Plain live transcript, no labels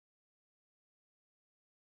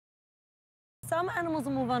some animals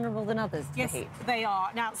are more vulnerable than others to Yes, heat. they are.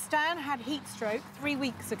 Now, Stan had heat stroke 3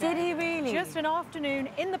 weeks ago. Did he really? Just an afternoon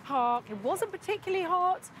in the park. It wasn't particularly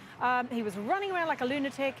hot. He was running around like a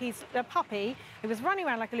lunatic. He's a puppy. He was running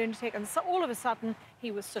around like a lunatic, and so all of a sudden, he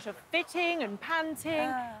was sort of fitting and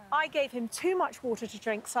panting. I gave him too much water to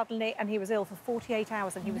drink suddenly, and he was ill for 48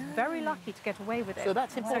 hours, and he was very lucky to get away with it. So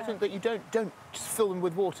that's important that you don't just fill them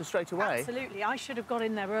with water straight away. Absolutely. I should have got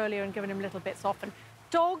in there earlier and given him little bits off. And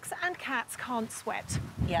dogs and cats can't sweat.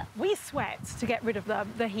 Yeah. We sweat to get rid of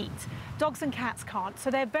the heat. Dogs and cats can't,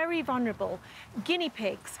 so they're very vulnerable. Guinea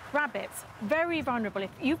pigs, rabbits, very vulnerable.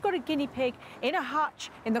 If you've got a guinea pig in a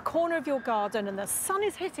hutch in the corner of your garden and the sun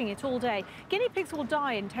is hitting it all day, guinea pigs will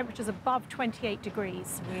die in temperatures above 28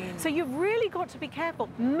 degrees. Really? So you've really got to be careful.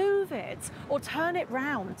 Move it or turn it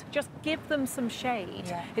round. Just give them some shade.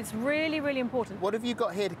 Yeah. It's really, really important. What have you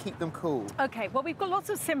got here to keep them cool? Okay, well, we've got lots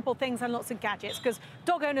of simple things and lots of gadgets because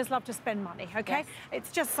dog owners love to spend money, okay? Yes.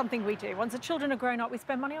 It's just something we do. Once the children are grown up, we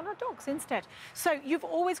spend money on our dogs instead. So you've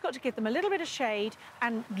always got to give them a little bit of shade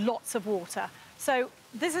and lots of water. So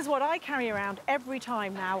this is what I carry around every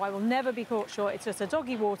time now. I will never be caught short. It's just a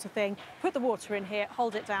doggy water thing. Put the water in here,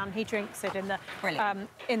 hold it down. He drinks it in the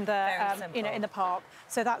in the park.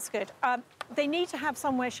 So that's good. They need to have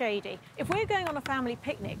somewhere shady. If we're going on a family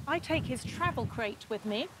picnic, I take his travel crate with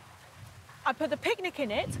me. I put the picnic in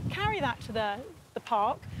it, carry that to the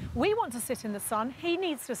park. We want to sit in the sun. He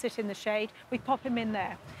needs to sit in the shade. We pop him in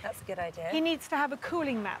there. That's a good idea. He needs to have a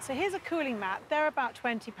cooling mat. So here's a cooling mat. They're about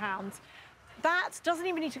 £20. That doesn't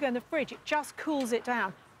even need to go in the fridge. It just cools it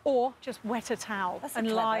down. Or just wet a towel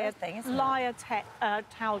and lie a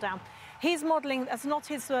towel down. He's modelling, that's not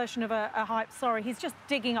his version of a hype, sorry, he's just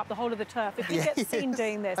digging up the whole of the turf. If he gets seen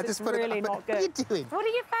doing this, it's really not good. What are you doing? What are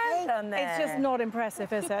you found on there? It's just not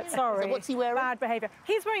impressive, is it? Sorry. So what's he wearing? Bad behaviour.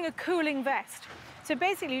 He's wearing a cooling vest. So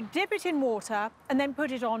basically, you dip it in water and then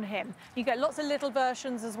put it on him. You get lots of little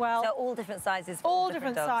versions as well. So all different sizes for all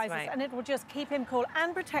different dogs, sizes, right. and it will just keep him cool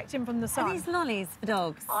and protect him from the sun. Are these lollies for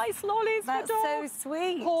dogs? Ice lollies That's for dogs. so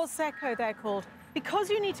sweet. Prosecco, they're called.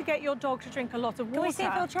 Because you need to get your dog to drink a lot of water. Can we see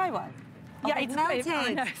if he'll try one? Yeah, it's melted.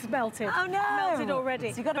 I know, it's melted. Oh, no. Melted already.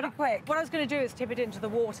 So you've got to be quick. What I was going to do is tip it into the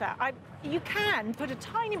water. You can put a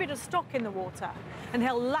tiny bit of stock in the water and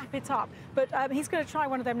he'll lap it up. But he's going to try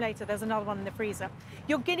one of them later. There's another one in the freezer.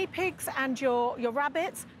 Your guinea pigs and your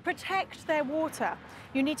rabbits, protect their water.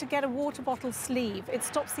 You need to get a water bottle sleeve. It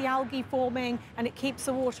stops the algae forming and it keeps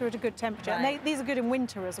the water at a good temperature. Right. And these are good in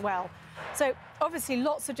winter as well. So obviously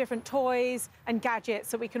lots of different toys and gadgets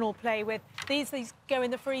that we can all play with. These go in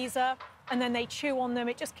the freezer and then they chew on them.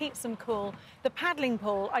 It just keeps them cool. The paddling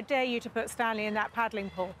pool, I dare you to put Stanley in that paddling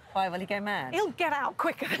pool. Why, will he go mad? He'll get out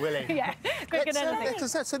quicker. Will he? Yeah, quicker than anything.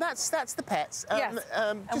 So that's the pets. Yes.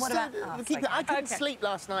 And what about us? I couldn't sleep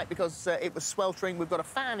last night because it was sweltering. We've got a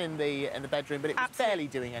fan in the bedroom, but it was barely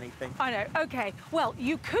doing anything. I know. OK. Well,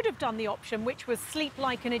 you could have done the option, which was sleep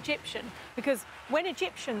like an Egyptian, because when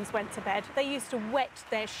Egyptians went to bed, they used to wet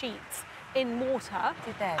their sheets in water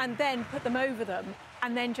and then put them over them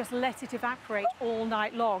and then just let it evaporate all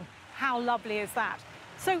night long. How lovely is that?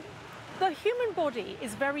 So the human body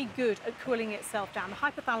is very good at cooling itself down. The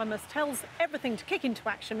hypothalamus tells everything to kick into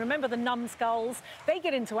action. Remember the numbskulls? They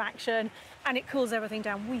get into action and it cools everything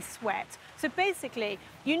down. We sweat. So basically,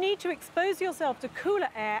 you need to expose yourself to cooler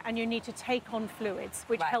air and you need to take on fluids,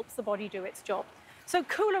 which helps the body do its job. So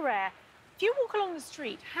cooler air. If you walk along the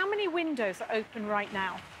street, how many windows are open right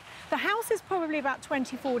now? The house is probably about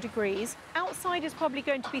 24 degrees. Outside is probably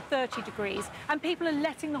going to be 30 degrees, and people are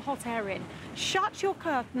letting the hot air in. Shut your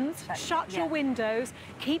curtains, shut your windows,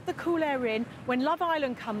 keep the cool air in. When Love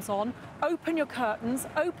Island comes on, open your curtains,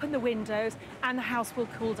 open the windows, and the house will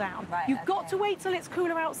cool down. You've got to wait till it's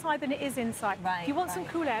cooler outside than it is inside. If you want some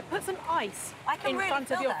cool air, put some ice in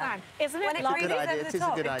front of your fan. Isn't it lovely? It is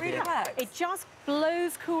a good idea. It just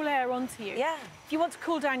blows cool air onto you. Yeah. If you want to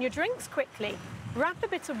cool down your drinks quickly, wrap a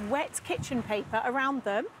bit of wet kitchen paper around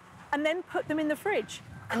them and then put them in the fridge.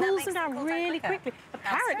 Cools them down really quickly.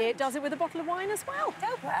 Apparently it does it with a bottle of wine as well.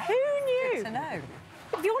 Who knew? Good to know.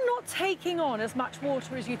 If you're not taking on as much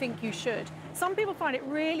water as you think you should, some people find it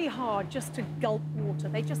really hard just to gulp water.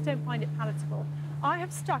 They just don't find it palatable. I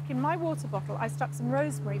have stuck in my water bottle, I stuck some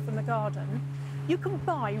rosemary from the garden. You can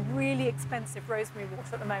buy really expensive rosemary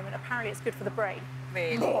water at the moment. Apparently it's good for the brain.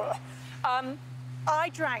 Really? I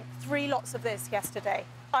drank 3 lots of this yesterday.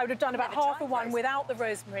 I would have done about half of one without the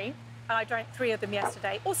rosemary, and I drank 3 of them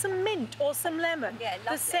yesterday. Or some mint or some lemon. Yeah,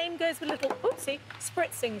 lovely. The same goes with little, oopsie,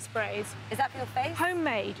 spritzing sprays. Is that for your face?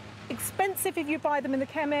 Homemade. Expensive if you buy them in the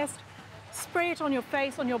chemist. Spray it on your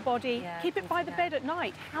face, on your body. Yeah, Keep it by the bed at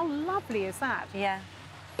night. How lovely is that? Yeah.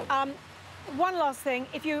 one last thing,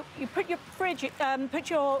 if you put your put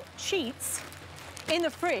your sheets in the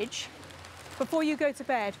fridge before you go to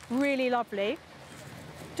bed, really lovely.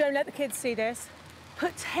 Don't let the kids see this.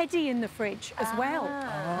 Put Teddy in the fridge as well.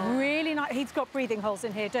 Really nice. He's got breathing holes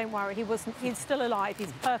in here, don't worry. He's still alive,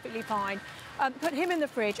 he's perfectly fine. Put him in the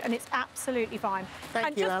fridge and it's absolutely fine.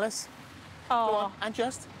 Thank you, Alice. Go on, and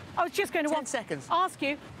just... I was just going to 10 seconds. ask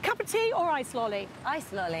you, cup of tea or ice lolly?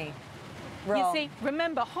 Ice lolly. You see,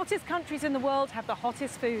 remember, hottest countries in the world have the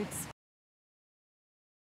hottest foods.